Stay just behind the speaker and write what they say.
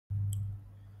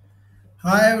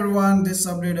Hi everyone, this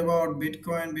update about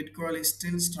Bitcoin. Bitcoin is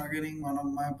still struggling one of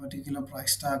my particular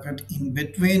price target in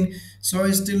between. So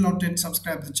is still not yet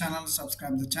subscribe the channel,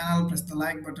 press the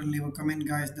like button, leave a comment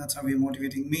guys. That's how you're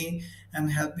motivating me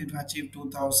and help me to achieve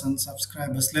 2000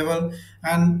 subscribers level.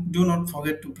 And do not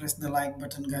forget to press the like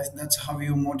button guys. That's how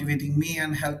you're motivating me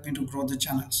and help me to grow the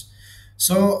channels.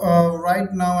 So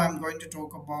right now I'm going to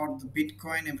talk about the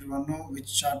Bitcoin. Everyone know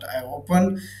which chart I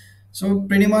opened. So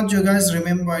pretty much you guys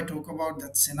remember I talk about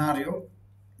that scenario,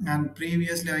 and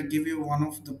previously I give you one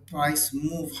of the price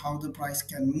move, how the price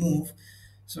can move.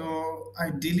 So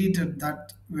I deleted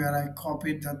that where I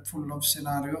copied that full of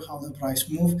scenario how the price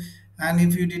move. And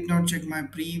if you did not check my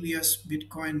previous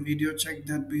Bitcoin video, check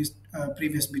that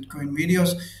previous Bitcoin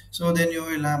videos. So then you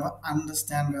will have a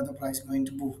understand where the price is going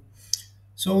to move.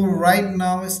 So right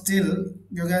now still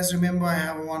you guys remember I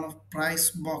have one of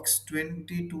price box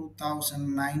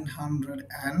 22,900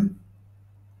 and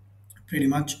pretty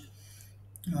much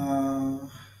uh,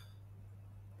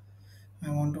 I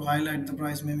want to highlight the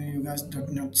price. Maybe you guys did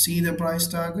not see the price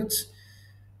targets.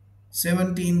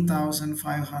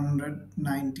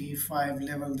 17,595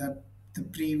 level, that the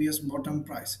previous bottom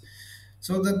price.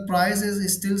 So the price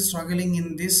is still struggling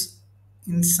in this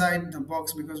inside the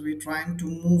box because we're trying to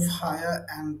move higher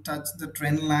and touch the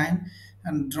trend line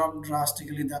and drop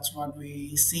drastically. That's what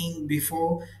we seen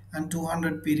before. And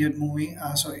 200 period moving,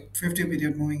 50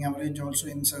 period moving average also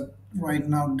inside right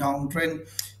now downtrend.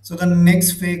 So the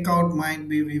next fake out might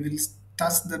be we will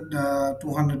touch the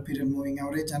 200 period moving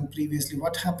average. And previously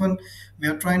what happened, we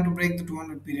are trying to break the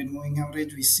 200 period moving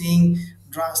average, we're seeing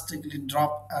drastically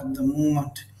drop at the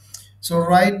moment. So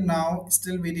right now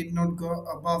still we did not go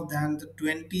above than the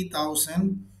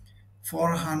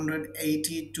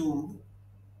 20,482.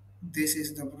 This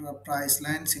is the price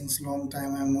line since long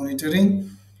time I'm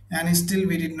monitoring, and still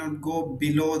we did not go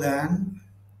below than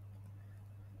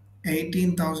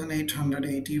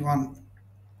 18,881.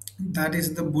 That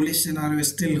is the bullish scenario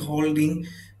still holding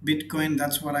Bitcoin.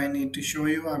 That's what I need to show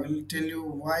you. I will tell you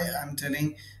why I'm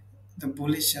telling the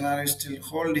bullish scenario is still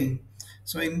holding.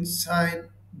 So inside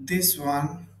this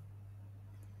one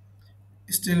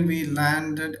still we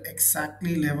landed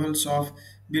exactly levels of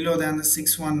below than the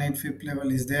 618 fifth level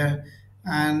is there,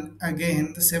 and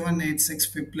again the 786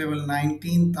 fifth level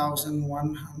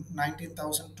 19,100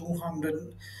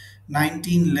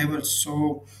 19,219 levels.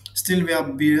 So still we are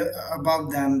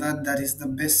above than that. That is the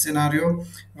best scenario.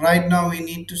 Right now we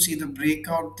need to see the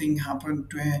breakout thing happen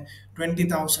to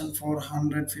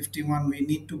 20,451. We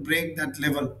need to break that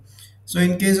level. So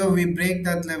in case of we break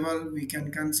that level, we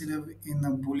can consider in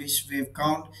a bullish wave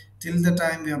count. Till the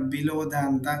time we are below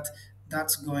than that,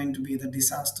 that's going to be the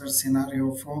disaster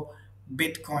scenario for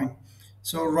Bitcoin.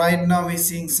 So right now we're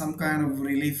seeing some kind of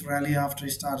relief rally after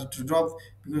it started to drop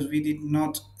because we did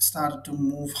not start to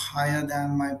move higher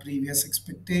than my previous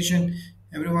expectation.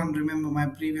 Everyone remember my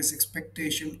previous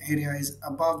expectation area is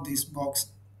above this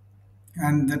box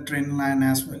and the trend line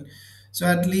as well. So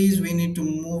at least we need to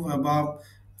move above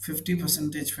 50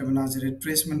 percentage Fibonacci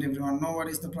retracement. Everyone know what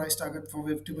is the price target for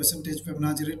 50 percentage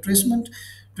Fibonacci retracement?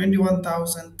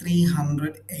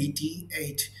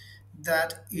 21,388.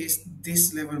 That is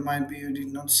this level might be you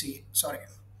did not see. Sorry,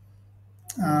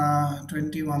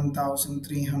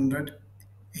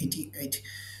 21,388.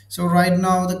 So right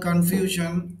now the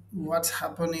confusion what's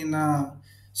happened in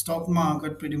stock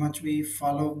market, pretty much we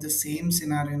follow the same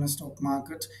scenario in a stock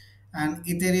market, and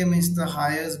Ethereum is the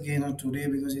highest gainer today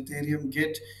because Ethereum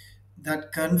get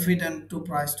that confident to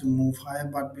price to move higher,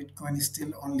 but Bitcoin is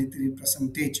still only 3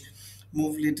 percentage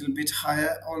move little bit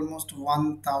higher, almost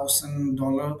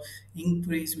 $1,000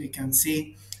 increase we can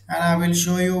see. And I will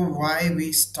show you why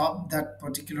we stopped that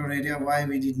particular area, why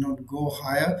we did not go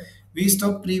higher. We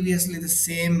stopped previously the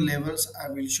same levels. I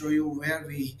will show you where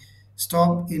we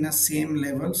stopped in the same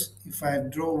levels. If I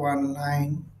draw one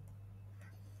line,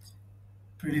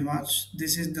 pretty much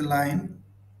this is the line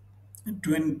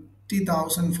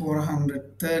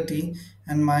 20,430,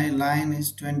 and my line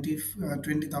is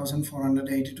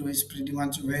 20,482 is pretty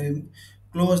much very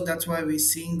close. That's why we're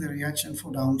seeing the reaction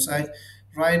for downside.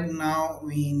 Right now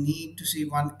we need to see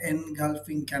one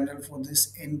engulfing candle for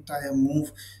this entire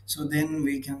move, so then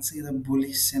we can see the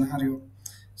bullish scenario.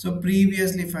 So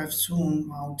previously if I've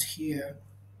zoomed out here,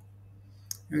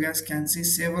 you guys can see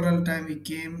several times we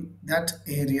came that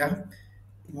area.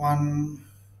 One,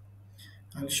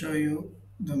 I'll show you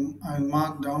the, I'll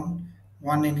mark down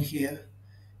one in here,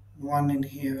 one in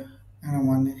here, and a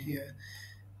one in here.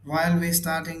 While we're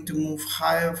starting to move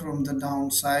higher from the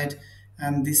downside,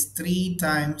 and this three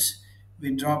times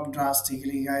we drop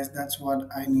drastically, guys. That's what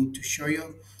I need to show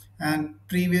you. And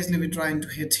previously we're trying to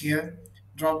hit here,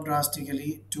 dropped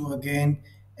drastically to again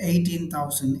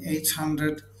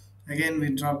 18,800. Again we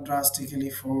dropped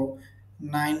drastically for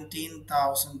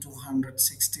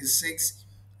 19,266,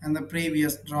 and the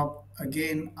previous drop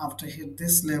again after hit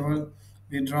this level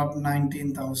we dropped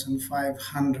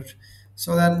 19,500.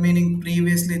 So that meaning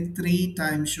previously three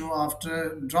times show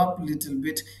after drop little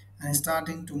bit and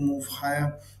starting to move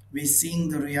higher, we seeing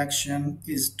the reaction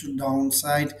is to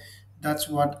downside. That's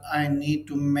what I need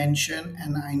to mention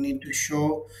and I need to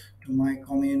show to my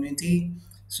community.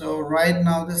 So right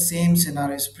now the same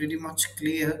scenario is pretty much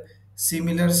clear.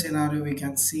 Similar scenario we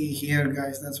can see here,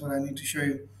 guys. That's what I need to show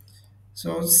you.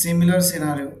 So similar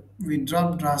scenario, we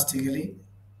dropped drastically,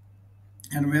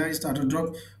 and where I start to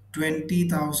drop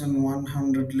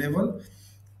 20,100 level.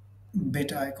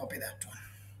 Better I copy that one.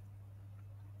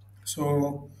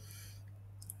 So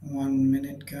 1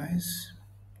 minute, guys.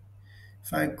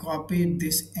 If I copy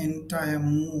this entire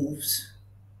moves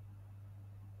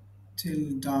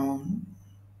till down,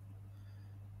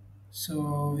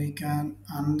 so we can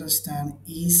understand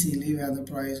easily where the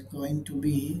price is going to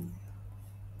be.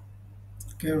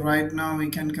 Okay, right now we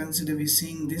can consider we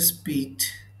seeing this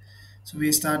peaked. So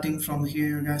we're starting from here,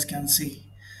 you guys can see.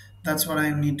 That's what I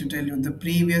need to tell you. The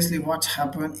previously what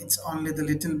happened, it's only the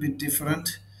little bit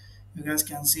different. You guys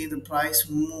can see the price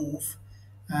move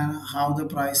and how the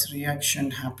price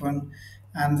reaction happened,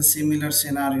 and the similar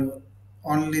scenario.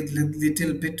 Only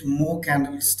little bit more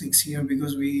candlesticks here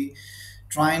because we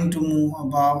trying to move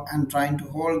above and trying to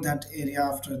hold that area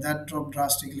after that drop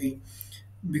drastically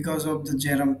because of the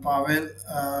Jerome Powell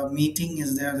meeting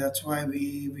is there. That's why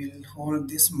we will hold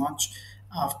this much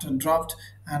after dropped,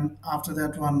 and after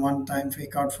that one time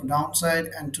fake out for downside,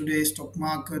 and today's stock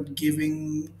market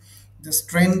giving the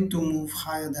strength to move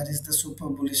higher. That is the super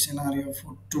bullish scenario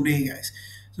for today, guys.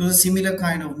 So the similar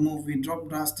kind of move, we drop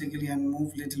drastically and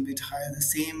move little bit higher the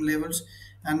same levels,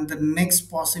 and the next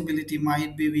possibility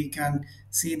might be we can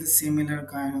see the similar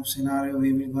kind of scenario.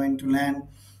 We will going to land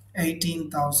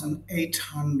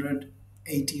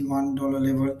 $18,881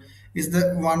 level is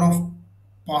the one of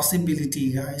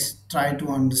possibility, guys. Try to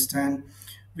understand,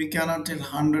 we cannot tell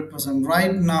 100%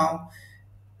 right now.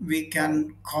 We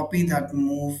can copy that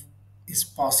move is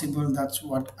possible. That's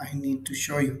what I need to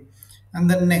show you. And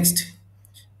the next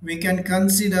we can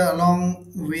consider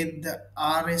along with the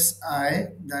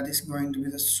RSI, that is going to be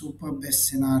the super best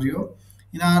scenario.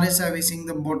 In RSI we seeing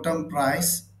the bottom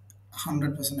price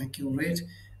 100% accurate,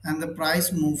 and the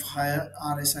price move higher,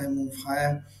 RSI move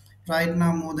higher. Right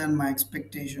now more than my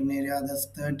expectation area, that's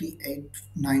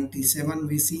 38.97.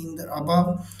 We seeing the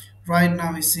above. Right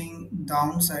now we seeing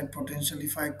downside potential.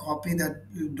 If I copy that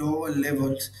lower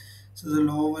levels, so the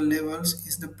lower levels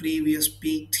is the previous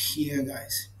peak here,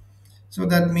 guys. So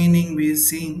that meaning we're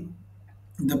seeing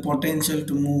the potential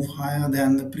to move higher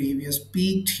than the previous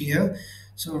peak here.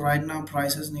 So right now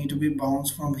prices need to be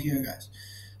bounced from here, guys.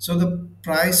 So the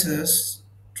prices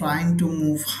trying to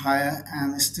move higher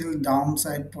and still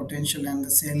downside potential and the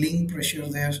selling pressure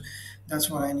there. That's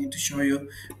what I need to show you.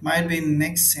 Might be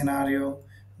next scenario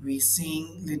we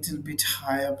seeing little bit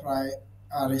higher price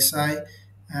RSI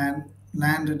and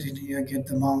landed in here, get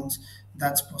the bounce.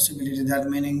 That's possibility. That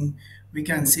meaning we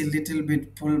can see little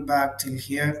bit pull back till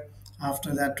here.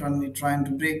 After that one we trying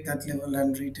to break that level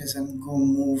and retest and go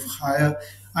move higher.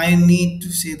 I need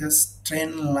to see this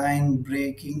trend line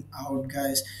breaking out,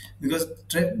 guys, because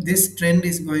this trend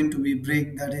is going to be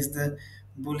break. That is the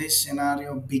bullish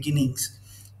scenario beginnings,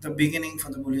 the beginning for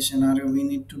the bullish scenario. We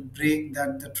need to break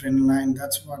that the trend line.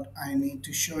 That's what I need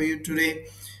to show you today.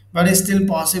 But it's still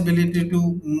possibility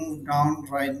to move down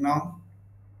right now.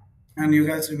 And you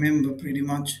guys remember pretty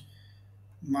much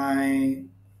my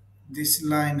this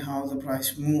line how the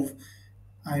price move,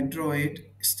 I draw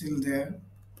it still there.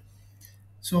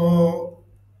 So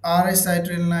RSI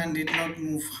trend line did not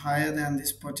move higher than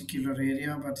this particular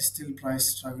area, but still price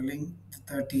struggling the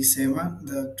 37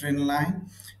 the trend line.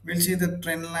 We'll see the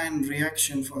trend line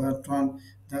reaction for that one.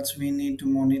 That's we need to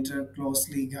monitor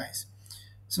closely, guys.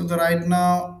 So the right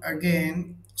now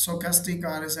again stochastic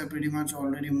RSI pretty much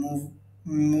already moved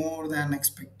more than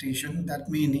expectation. That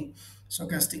meaning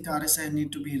stochastic RSI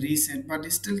need to be reset, but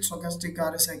still stochastic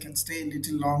RSI can stay a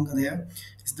little longer there.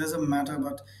 It doesn't matter,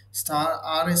 but star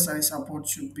RSI support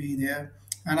should be there.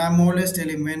 And I'm always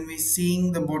telling when we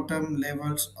seeing the bottom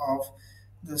levels of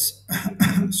this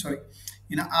sorry,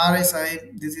 in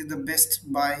RSI this is the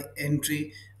best buy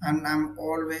entry, and I'm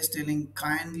always telling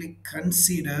kindly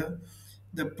consider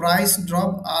the price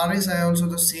drop RSI also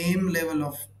the same level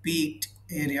of peaked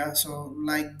area. So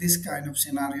like this kind of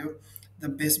scenario, the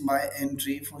best buy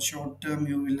entry for short term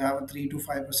you will have a 3 to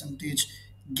 5 percentage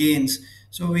gains.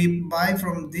 So we buy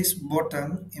from this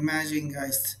bottom. Imagine,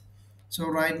 guys, so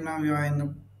right now you are in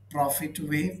the profit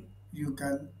wave. You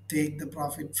can take the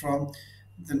profit from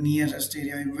the nearest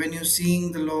area. When you're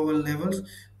seeing the lower levels,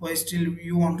 or still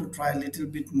you want to try a little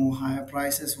bit more higher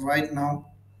prices right now,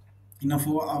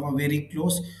 for our very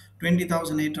close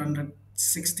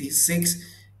 20,866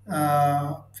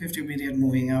 50 period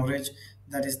moving average.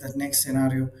 That is the next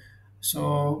scenario,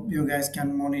 so you guys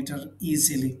can monitor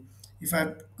easily. If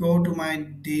I go to my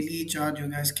daily chart, you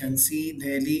guys can see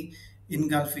daily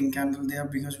engulfing candle there,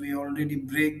 because we already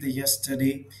break the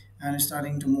yesterday and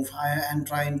starting to move higher and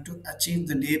trying to achieve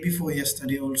the day before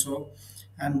yesterday also.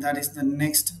 And that is the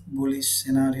next bullish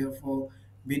scenario for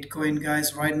Bitcoin,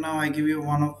 guys. Right now I give you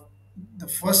one of the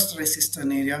first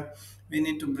resistance area. We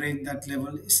need to break that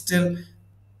level. Still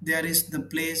there is the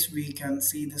place we can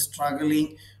see the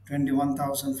struggling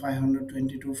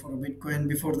 21,522 for a Bitcoin.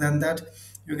 Before than that,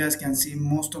 you guys can see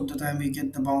most of the time we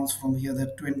get the bounce from here,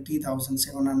 that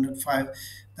 20,705.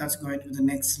 That's going to be the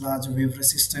next large wave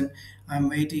resistance. I'm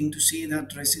waiting to see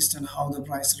that resistance, how the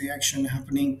price reaction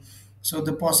happening. So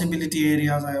the possibility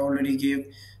areas I already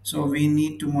gave, so we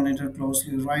need to monitor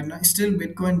closely. Right now still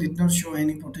Bitcoin did not show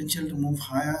any potential to move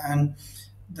higher, and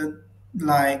the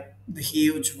like the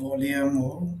huge volume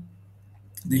or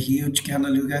the huge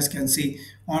candle, you guys can see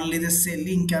only the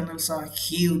selling candles are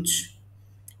huge,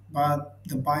 but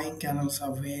the buying candles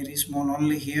are very small,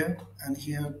 only here and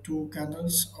here two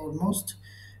candles almost.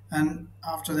 And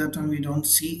after that one we don't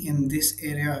see in this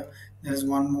area. There's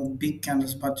one more big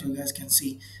candles, but you guys can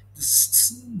see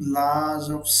this large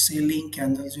of selling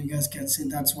candles, you guys can see.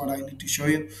 That's what I need to show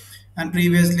you. And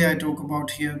previously I talked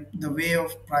about here the way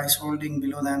of price holding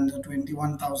below than the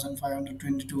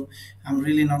 21,522. I'm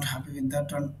really not happy with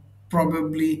that one.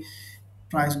 Probably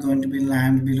price going to be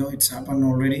land below, it's happened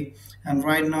already. And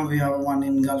right now we have one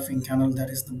engulfing candle, that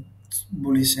is the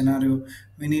bullish scenario.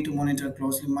 We need to monitor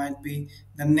closely. Might be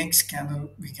the next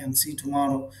candle we can see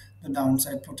tomorrow the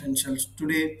downside potentials.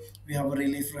 Today we have a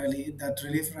relief rally. That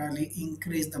relief rally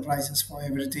increase the prices for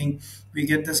everything. We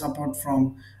get the support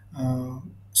from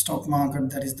stock market.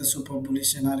 That is the super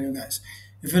bullish scenario, guys.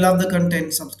 If you love the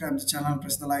content, subscribe the channel,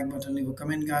 press the like button, leave a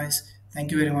comment, guys.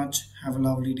 Thank you very much. Have a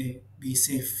lovely day. Be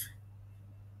safe.